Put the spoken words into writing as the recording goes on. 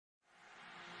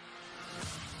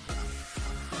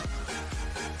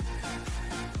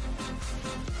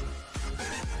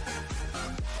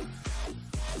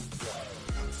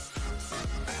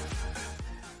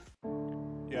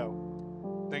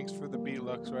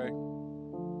Luxray.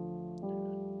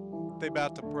 They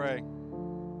about to pray,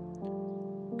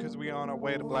 cause we on our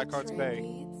way to Blackheart's Bay.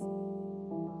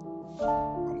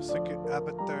 I'm sick of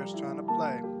avatars trying to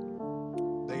play.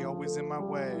 They always in my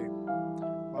way.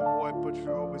 My boy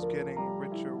Butcher always getting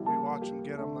richer. We watch him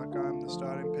get him like I'm the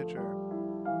starting pitcher.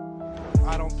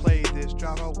 I don't play this,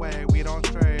 drive away, we don't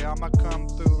stray. I'ma come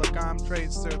through like I'm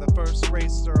Tracer, the first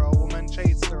racer, a woman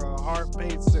chaser, a heart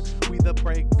pacer. We the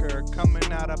breaker,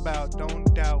 coming out about,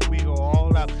 don't doubt, we go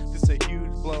all out. This a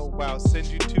huge blowout, send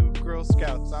you 2 Girl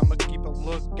Scouts, I'ma keep a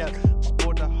lookout. My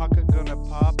boy the Hawker gonna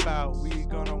pop out, we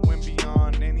gonna win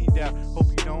beyond any doubt. Hope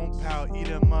you don't pout, eat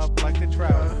 'em up like the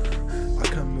trout. I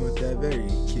come in with that very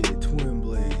kid, twin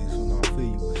blades, when I'll fill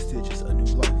you with stitches, a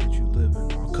new life that you live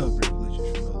in, I'll cover the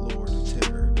glitches from the Lord of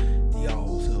Terror. The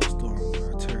owls hell storm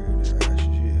where I tear you to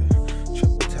ashes, yeah.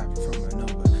 Triple tapping from my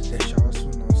Nova, that shots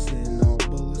when I'm sending all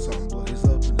bullets, I'm blaze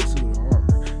up in the suit of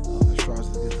armor. Other straws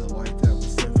to get the light that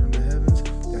was sent from the heavens,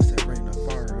 that's that rain of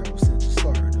fire that was sent to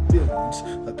slaughter the billions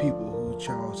of people who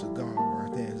challenge the God where our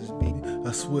hands is beating.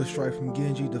 A swift strike from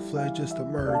Genji, the flesh just to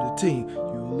murder the team. You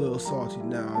a little salty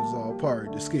now, it's all part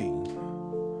of the scheme.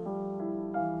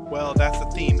 Well, that's the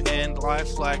theme, and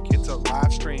life's like it's a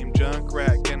live stream.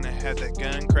 Junkrat, gonna have that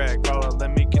gun crack. Baller,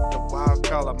 let me get the wild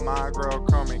collar. My girl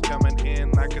call me, coming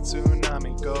in like a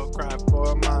tsunami. Go cry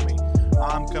for mommy.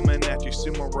 I'm coming at you,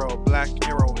 sumo roll. Black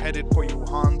arrow headed for you,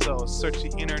 Hanzo. Search the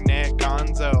internet,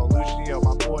 Gonzo. Lucio,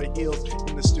 my boy Heels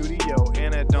in the studio.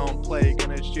 Anna don't play,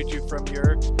 gonna shoot you from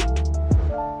your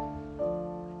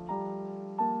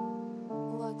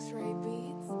Luxray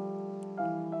beats.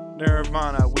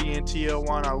 Nirvana, we in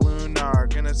Tijuana, Lunar,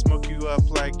 gonna smoke you up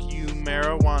like you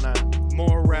marijuana.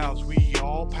 More routes, we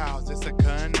all pals, it's a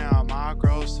canal. My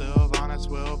girl Sylvanas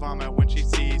will vomit when she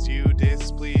sees you,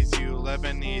 displease you.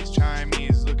 Lebanese,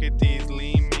 Chinese, look at these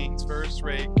leanings. First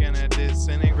rate, gonna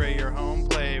disintegrate your home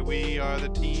play. We are the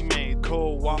teammate,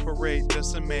 cooperate,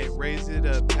 decimate, raise it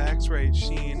up, tax rate.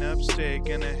 She ain't upstate,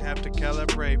 gonna have to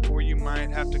calibrate, for you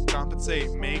might have to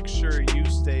compensate. Make sure you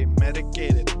stay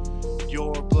medicated.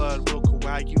 Your blood will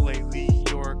coagulate,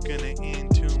 you're gonna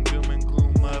entomb, doom and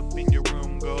gloom up in your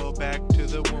room, go back to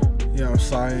the womb. Yeah, I'm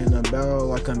sighing a bell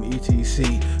like I'm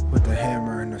ETC, with the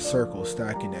hammer in a circle,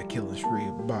 stacking that killing spree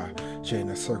by shading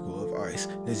a circle of ice.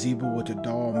 Naziba with the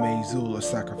doll made Zula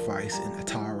sacrifice in the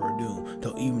Tower of Doom.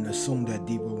 Don't even assume that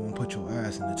Diva won't put your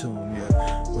ass in the tomb,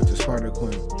 yeah. With the Spider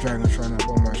Queen, dragon trying up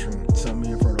on my shroom. Tell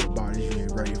me in front of bodies, you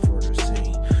ain't ready for the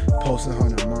scene. Posting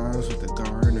 100 miles with the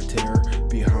guard and the terror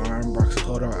behind. Brock's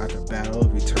hold out at the battle,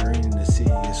 returning in the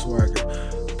city of swagger.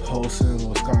 Posting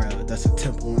with Skyla, that's a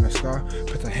temple in the sky.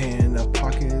 Put the hand in the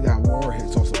pocket, that war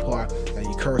hits on supply. Now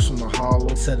you curse from the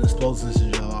hollow, set explosions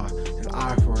in July. An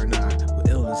eye for an eye, with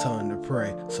illness telling to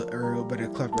pray. So Ariel better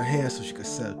clap her hands so she could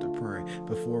set up to pray.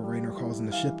 Before Rainer calls in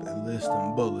the ship and lists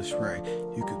them bullets spray.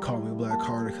 You could call me Black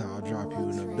Hearted, cause I'll drop you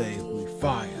in the bay with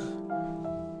fire.